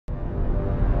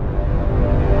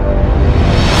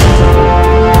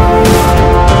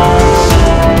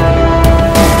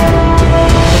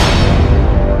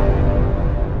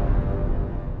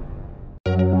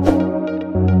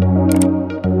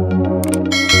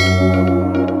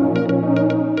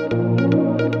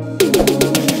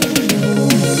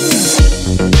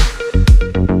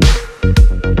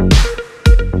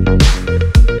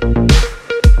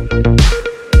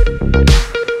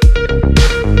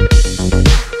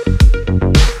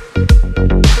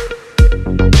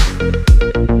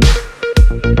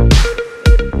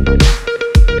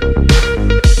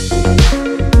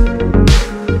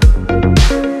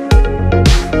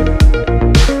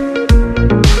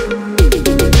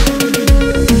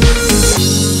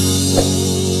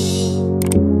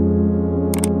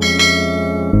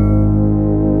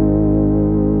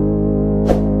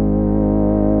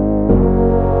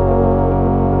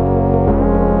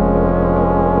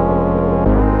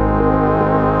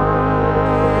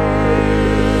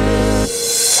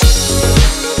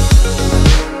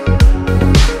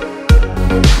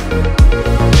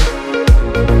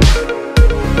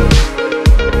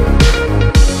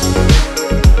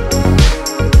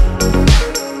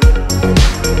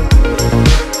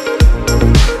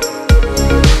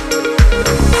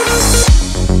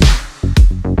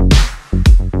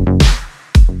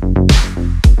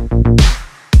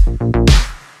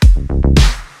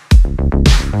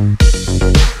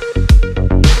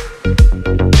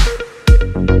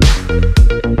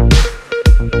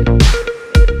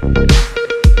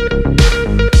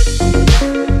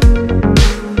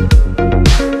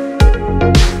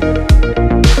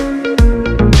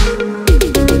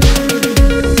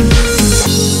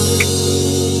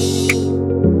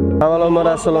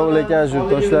Assalomu alaykum aziz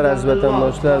do'stlar, aziz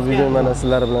vatandoshlar. Bugun mana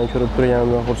sizlar bilan ko'rib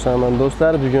turganimdan xursandman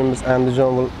do'stlar. Bugun biz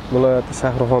Andijon viloyati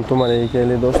Shaxrixonda tumaniga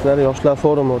keldik do'stlar. Yoshlar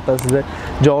forumi o'rtasida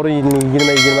joriy yilning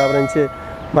 20-21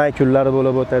 may kunlari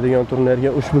bo'lib o'tadigan turnirga,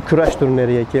 ushbu kurash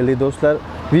turniriga keldik do'stlar.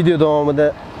 Video davomida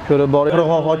ko'rib boring.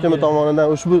 Shaxrixon hokimi tomonidan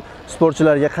ushbu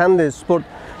sportchilarga qanday sport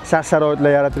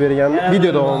shart-sharoitlar yaratib berganini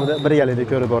video davomida birgalikda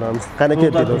ko'rib boramiz. Qani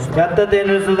ketdik do'stlar. Katta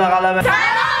tennisda g'alaba.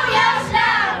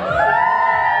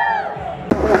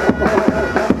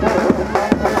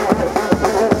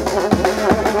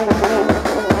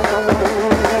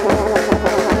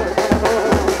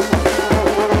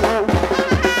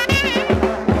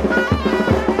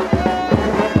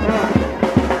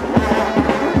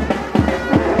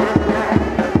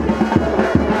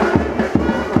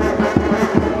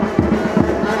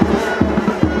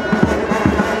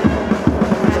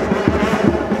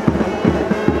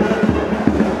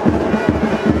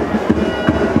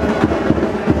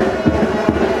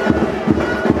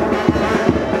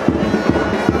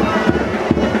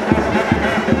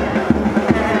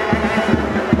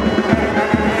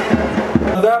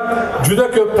 Juda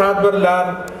ko'p tadbirlar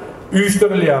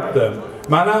uyushtirilyapti.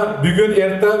 Mana bugun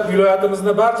erta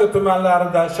viloyatimizning barcha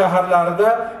tumanlarida, shaharlarida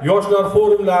yoshlar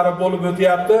forumlari bo'lib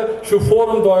o'tyapti. Shu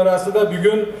forum doirasida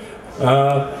bugun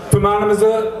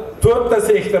tumanimizning 4 ta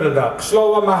sektorida, qishloq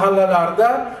va mahallalarda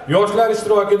yoshlar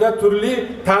ishtirokida turli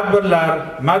tadbirlar,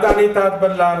 madaniy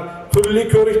tadbirlar, turli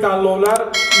ko'rik tanlovlar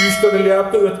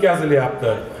uyushtirilyapti,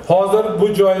 o'tkazilyapti. Hozir bu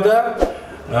joyda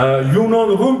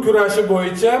Yunon-Rum kurashi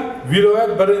bo'yicha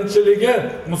viloyat birinchiligi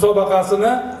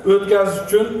musobaqasini o'tkazish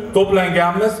uchun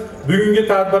to'planganmiz. Bugungi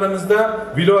tadbirimizda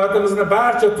viloyatimizning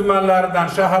barcha tumanlaridan,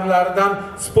 shaharlaridan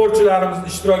sportchilarimiz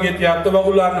ishtirok etyapti va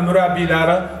ularning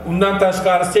murabbiylari, undan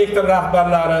tashqari sektor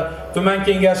rahbarlari, tuman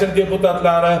kengashi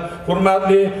deputatlari,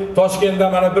 hurmatli Toshkentda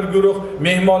mana bir guruh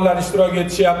mehmonlar ishtirok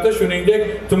etishyapti. Shuningdek,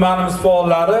 tumanimiz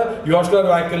faollari, yoshlar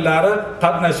vakillari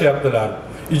qatnashyaptilar.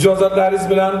 İcazatlaringiz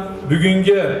bilan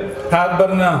bugungi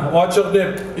tadbirni ochiq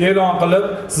deb e'lon qilib,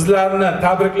 sizlarni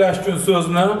tabriklash uchun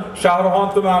so'zni Shaxrixon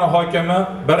tumani hokimi,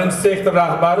 birinchi sektor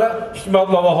rahbari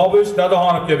Hikmatullo Vahobovich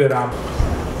Dadaxonovga beraman.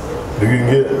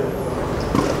 Bugungi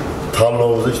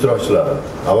tanlovimiz ishtirokchilari,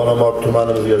 avvalambor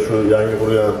tumanimizga shu yangi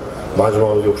qurilgan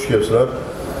majmuamizga xush kelibsizlar.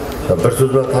 Bir so'z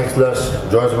bilan ta'kidlash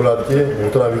joiz bo'ladiki,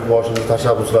 muhtaram yurtboshimiz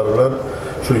tashabbuslari bilan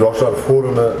shu yoshlar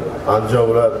forumi Andijon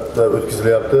viloyatida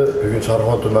o'tkazilyapti. Bugun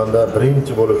Shaxrixon tumanida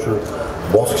birinchi bo'lib shu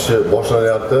bosqichi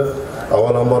boshlanyapti.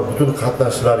 Avvalambor butun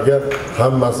qatnashchilarga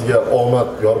hammasiga omad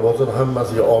yor bo'lsin,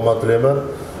 hammasiga omad tilayman.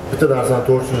 Bitta narsani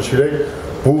to'g'ri tushunish kerak.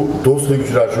 Bu do'stlik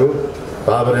uchrashuv.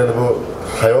 Baribir endi bu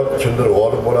hayot kimdir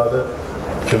g'olib bo'ladi,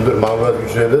 kimdir mag'lubiyatga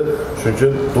uchraydi. Shuning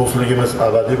uchun do'stligimiz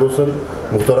abadiy bo'lsin.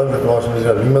 Muhtaram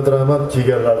yurtboshimizga ming rahmat,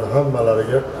 kelganlarning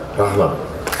hammalariga rahmat.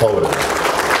 Sog' bo'ling.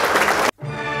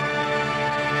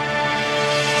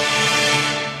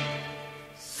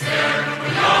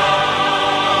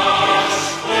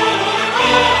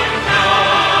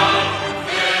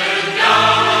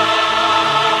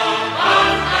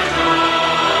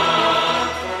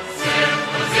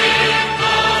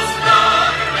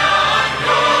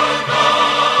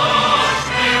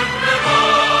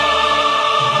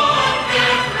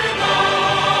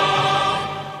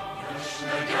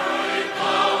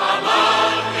 Allah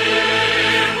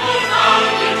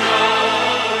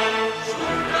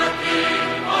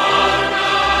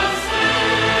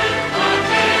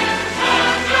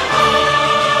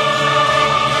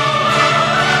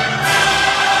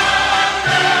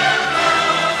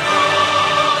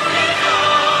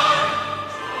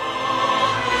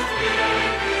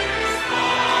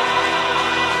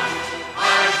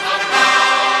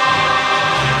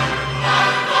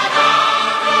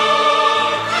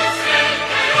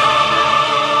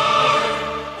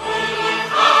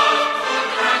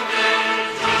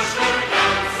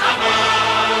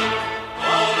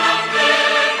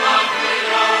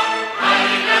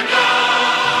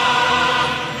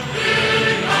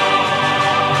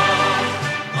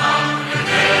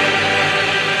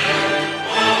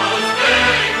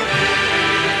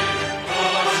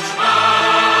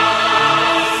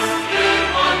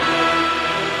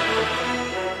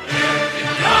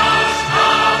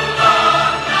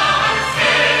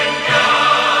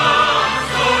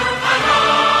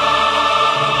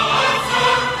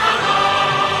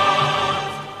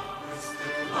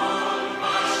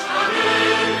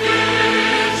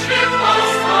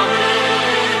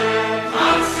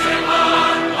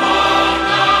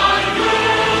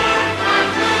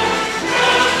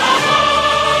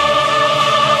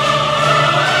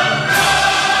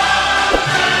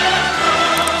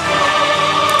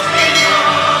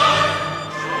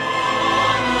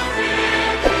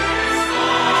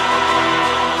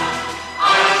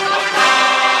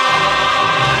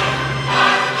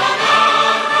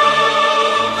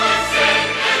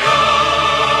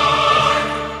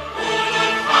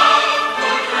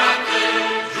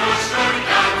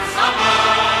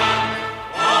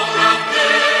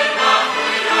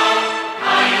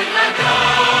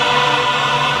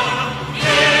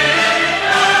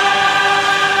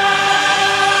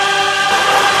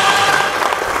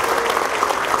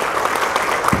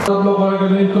Tadbirkorlarga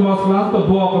iltimos qilamiz,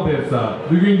 duo qilib bersa.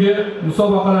 Bugungi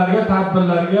musobaqalarga,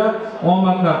 tadbirlarga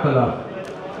omadlar tilab.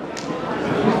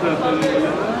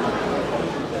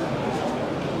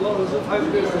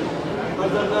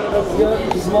 Farzandlarimizga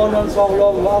jismonan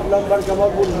sog'lom va aqlan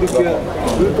barkamol bo'lishlikka,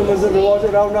 yurtimizni rivoji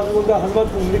ravnaq yo'lida xizmat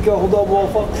qilishlikka Xudo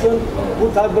muvaffaq qilsin. Bu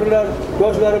tadbirlar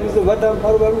yoshlarimizni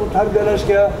vatanparvar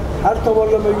tarbiyalashga, har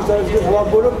tomonlama yuksalishga sabab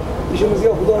bo'lib,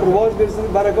 ishimizga Xudo rivoj bersin,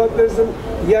 barakot bersin.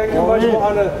 Yangi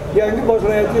majmuani, yangi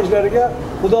boshlanayotgan ishlariga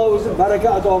Xudo o'zi baraka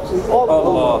ato qilsin.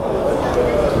 Alloh.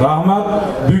 Rahmat.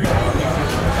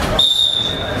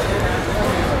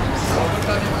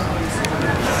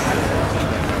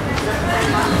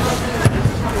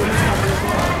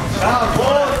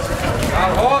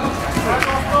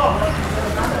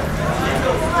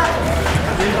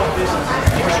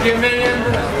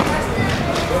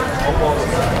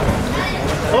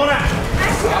 Zona.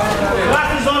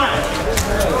 Klasy zona.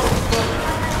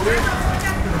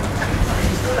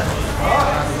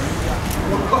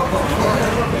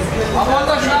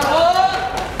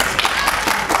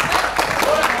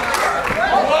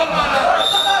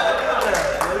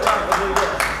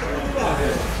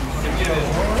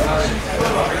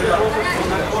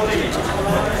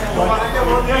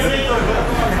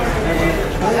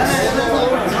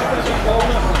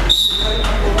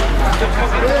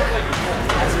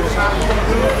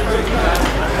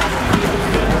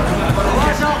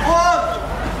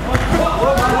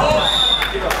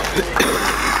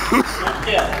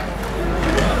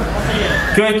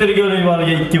 Köytürge olayım var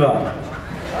ya 2 var.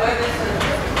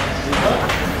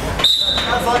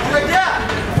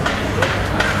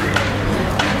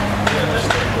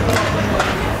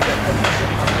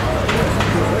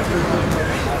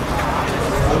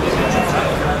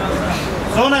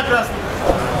 Zona krasny.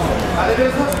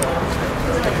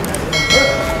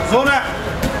 Zona.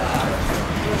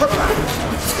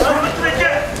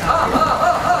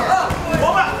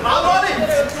 Oba, małoli.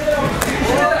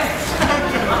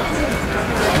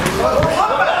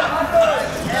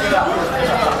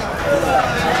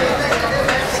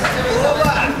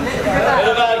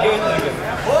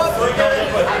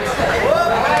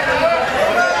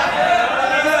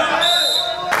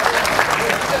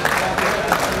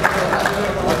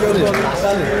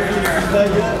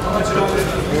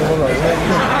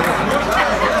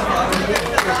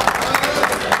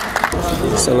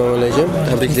 Assalomu alaykum.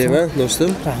 Tabriklayman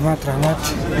do'stim. Rahmat.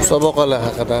 Musobaqalar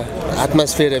haqida,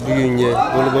 atmosfera bugungi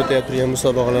bo'lib o'tayotgan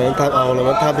musobaqalarni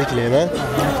avvalaman tabriklayman.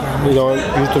 Bugun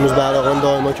yurtimiz bayrog'ini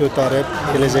doimo ko'tarib,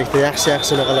 kelajakda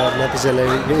yaxshi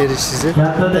natijalarga erishishingizni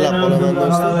tilab qolaman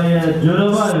do'stim.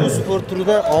 Bu sport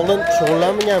turida oldin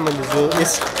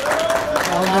shug'ullanmaganmidingiz?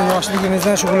 Oldin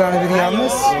yoshligimizdan shug'ullanib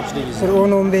yurganmiz. Bir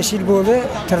 10-15 yil bo'ldi.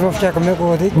 Trenirovka qilmay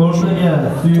qo'ydik.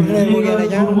 Turnir bo'lgan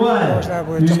ekan. Yoshlar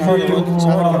bo'yicha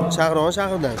Shaxrixon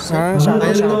shahridansiz. Ha,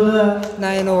 Shaxrixonda.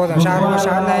 Naynovadan, Shaxrixon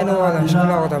shahri Naynovadan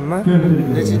shug'ullanganman.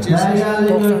 Nechinchi yil?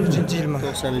 93-yilman.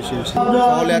 93-yil.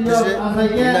 Faoliyatingizni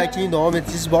bundan keyin davom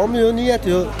ettiringiz bormi yo niyat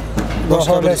yo?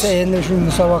 Xohlasa endi shu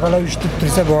musobaqalar uyushtirib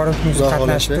tursa borib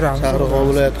qatnashib turamiz. Shaxrixon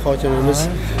viloyati hokimimiz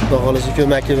xohlasa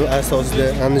ko'magi asosida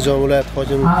Andijon viloyati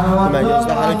hokimi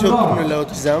ko'magimizda hali ko'p turnirlar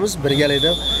o'tkazamiz.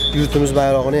 Birgalikda yurtimiz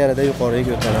bayrog'ini yanada yuqoriga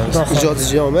ko'taramiz.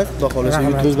 Ijodingizga omad, xohlasa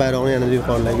yurtimiz bayrog'ini yanada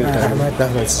yuqoriga ko'taramiz.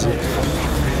 Rahmat sizga.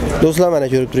 Do'stlar, mana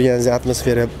ko'rib turganingizdek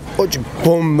atmosfera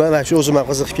bomba va shu o'zim ham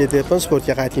qiziqib ketyapman,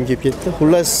 sportga qaytgim kelib ketdi.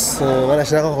 Xullas, mana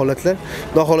shunaqa holatlar.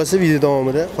 Xudo xolasa video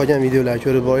davomida qolgan videolarni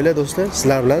ko'rib boringlar do'stlar.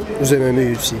 Sizlar bilan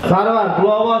UZMMAUFC. Sarvar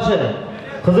Quloqboshi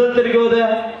Qizil Tirgovda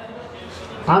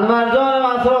Anvarjonov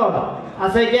Asror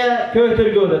Asaka Ko'k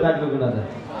Tirgovda taklif qilinadi.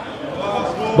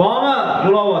 Bormi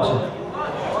Quloqboshi?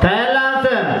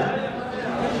 Tayyorlansin.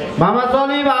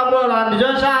 Mamatoliyev Abror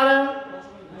Andijon shahri,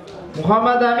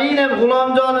 Muhammad Aminov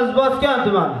G'ulomjon Izboskan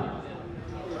tumani.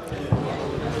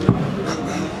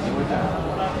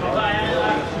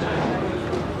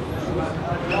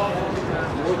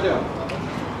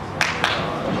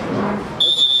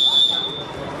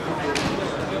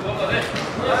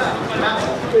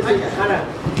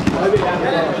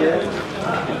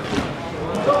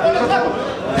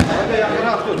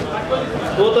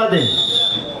 To'xtating.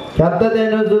 Katta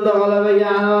denizda g'alabaga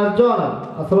Anvarjonov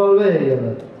Asrorbek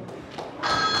keldi.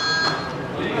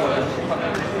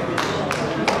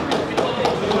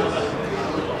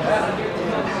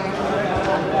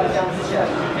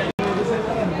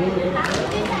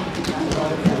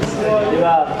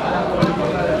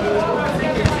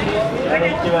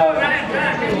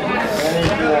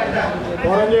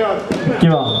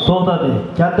 Kim to'xtating.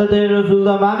 Katta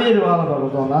denizda Mamirov g'alaba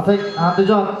qozondi.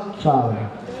 Andijon shahri.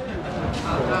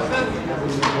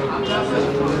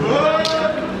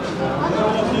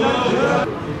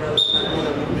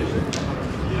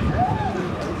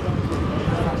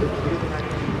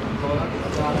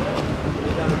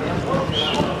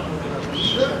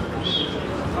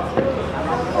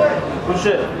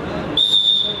 Kurshi.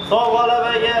 Sog'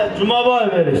 g'alabaga Jumaboy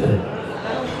berishdi.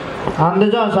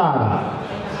 Andijon shahri.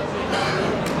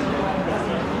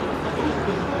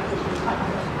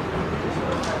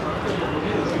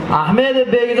 Ahmedov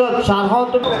Begzod Sharxon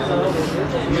tumani.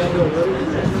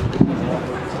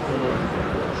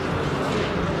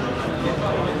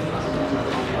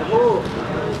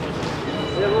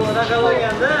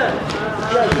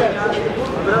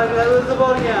 Biroqlar o'zi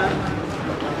borgan.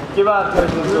 Kim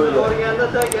Borganda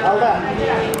tagan. Alda.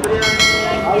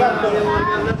 Borganda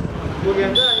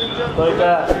bo'lganda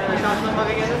To'yga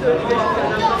shaxsnomaga kelganda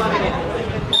o'zbekistonga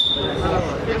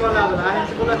firmalar bilan ayni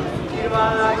shu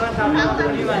firmalar bilan shartnoma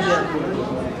tuzilgan.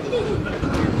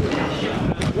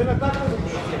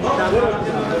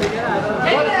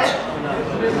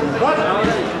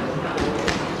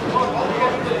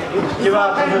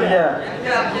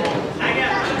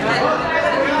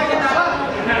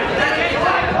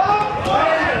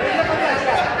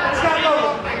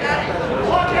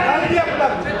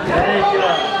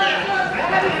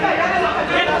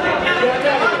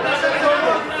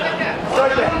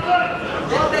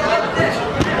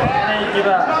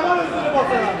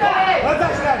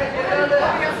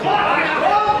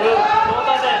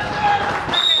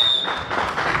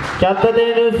 Katta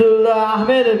deyin usulda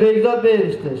Ahmedov Begzod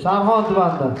berishdi. Sharxon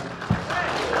tumanida.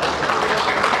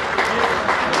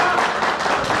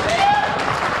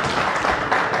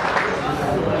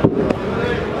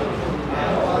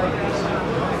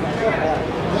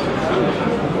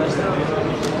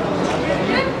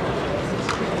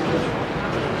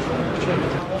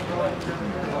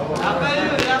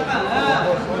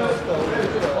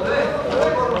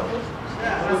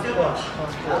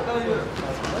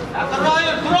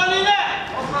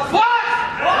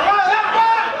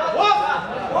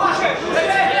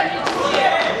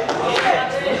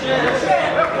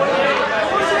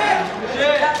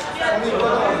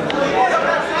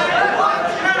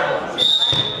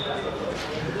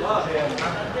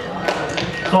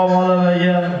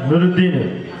 Sog'alabaga Nuriddinov.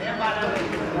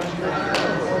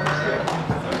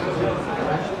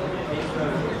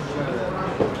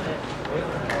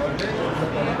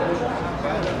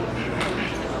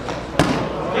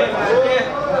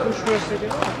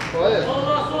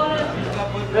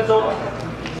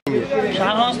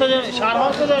 Sharxon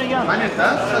stadioniga.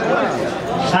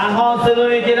 Sharxon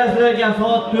stadioniga kelasizlar ekan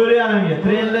soat 4:30 ga.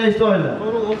 Trenlar ishlaydi.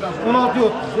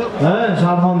 16:30. Ha,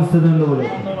 Sharxon stadionida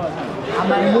bo'ladi.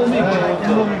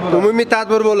 Umumiy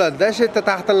tadbir bo'ladi-da, shu yerda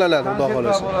taqdirlanadi, xudo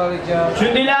xolasa.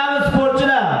 Tushundinglarmi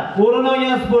sportchilar? O'rin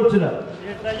olgan sportchilar.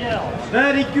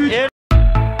 1 2 3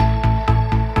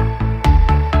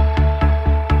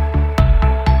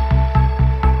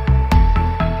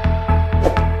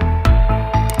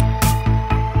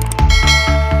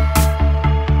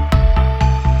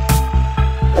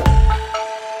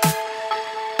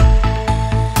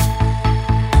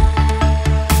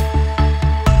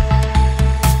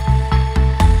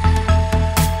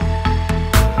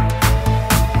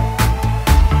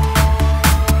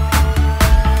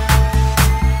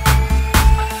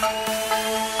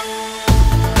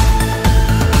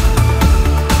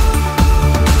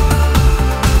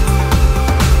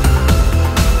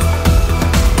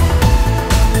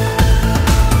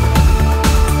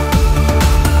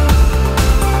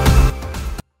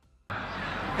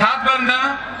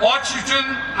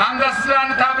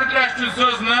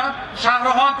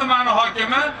 Shaxrixon tumani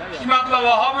hokimi Hikmatilla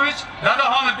Vahobovich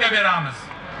Dadaxonovga beramiz.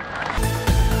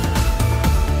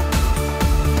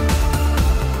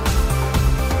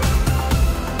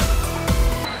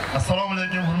 Assalomu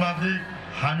alaykum hurmatli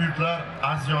hamyurtlar,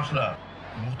 aziz yoshlar.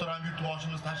 Muhtaram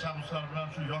yurtboshimiz tashabbuslari bilan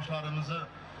shu yoshlarimizni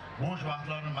bo'sh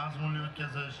vaqtlarini mazmunli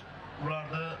o'tkazish,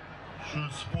 ularda shu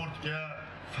sportga,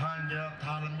 fanga,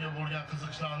 ta'limga bo'lgan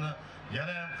qiziqishlarini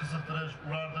yana ham qiziqtirish,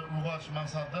 ularni uyg'otish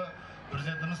maqsadida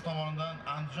Prezidentimiz tomonidan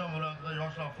Andijon viloyatida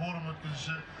Yoshlar Forumi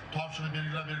o'tkazishi topshiriq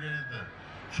belgilab bergan edi.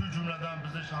 Shu jumladan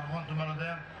bizning Shaxrixon tumanida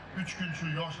ham 3 kun shu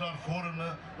Yoshlar Forumi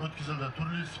o'tkazildi.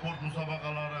 Turli sport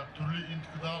musobaqalari, turli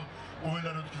individual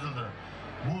o'yinlar o'tkazildi.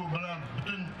 Bu bilan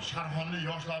butun Shaxrixonlik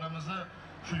yoshlarimizni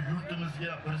shu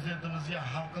yurtimizga, prezidentimizga,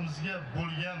 xalqimizga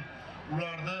bo'lgan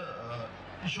ularda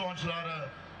ishonchlari,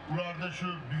 ularda shu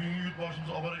bugungi yurtboshimiz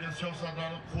olib borgan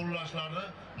siyosatlarni qo'llashlari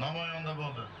namoyonda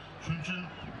bo'ldi. Shuning uchun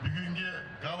bugungi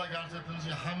gala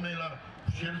konsertimizga hammanglar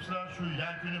xush kelibsizlar. Shu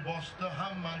yakuniy bosqichda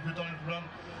hammani ko'tarinki bilan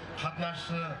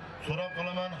qatnashishni so'rab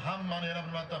qolaman. Hammani yana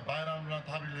bir marta bayram bilan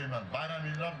tabriklayman.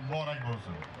 Bayramingiz muborak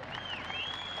bo'lsin.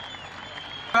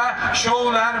 va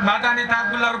shoular, madaniy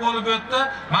tadbirlar bo'lib o'tdi.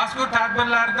 Mazkur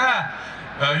tadbirlarda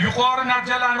yuqori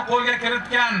natijalarni qo'lga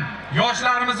kiritgan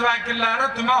yoshlarimiz vakillari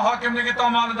tuman hokimligi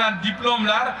tomonidan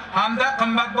diplomlar hamda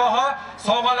qimmatbaho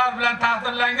sovg'alar bilan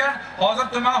taqdirlangan.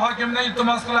 Hozir tuman hokimidan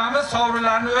iltimos qilamiz,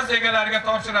 sovrinlarni o'z egalariga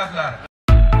topshiradilar.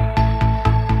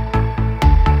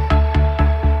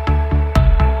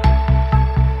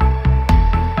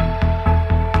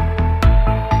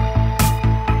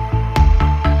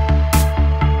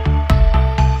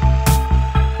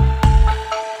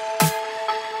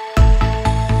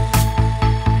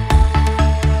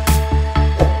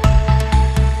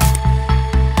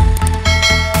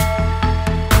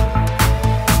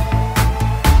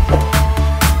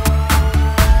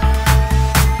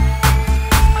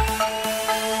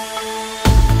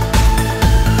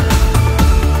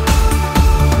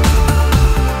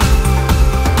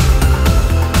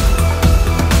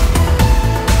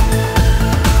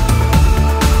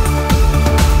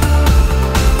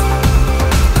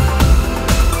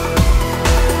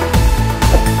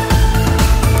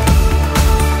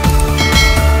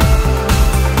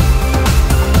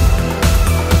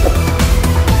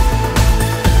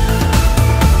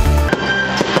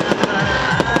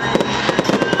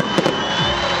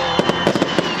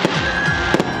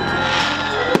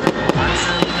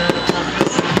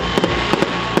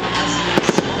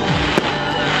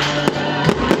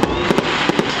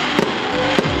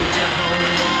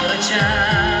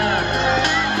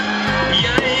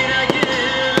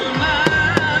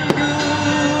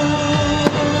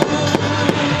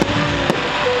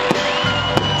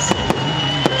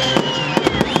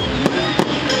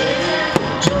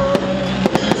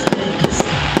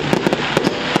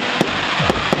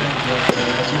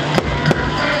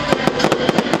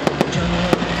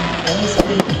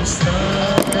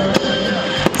 O'zbekiston,